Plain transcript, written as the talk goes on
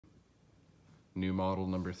new model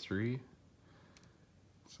number 3.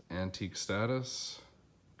 It's antique status.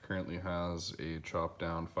 Currently has a chopped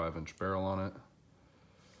down 5-inch barrel on it.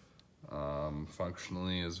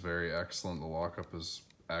 Functionally is very excellent. The lockup is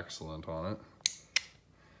excellent on it.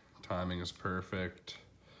 Timing is perfect.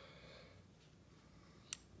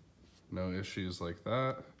 No issues like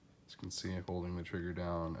that. As you can see, holding the trigger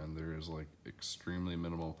down, and there is like extremely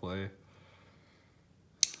minimal play.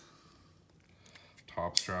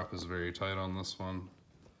 Top strap is very tight on this one.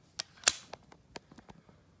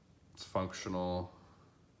 It's functional.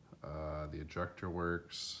 The ejector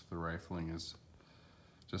works. The rifling is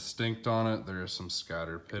distinct on it. There is some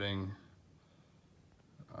scattered pitting.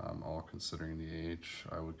 All considering the age,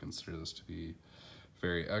 I would consider this to be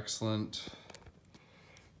very excellent.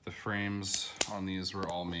 The frames on these were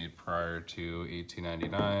all made prior to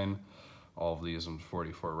 1899. All of these in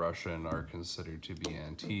 44 Russian are considered to be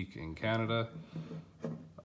antique in Canada.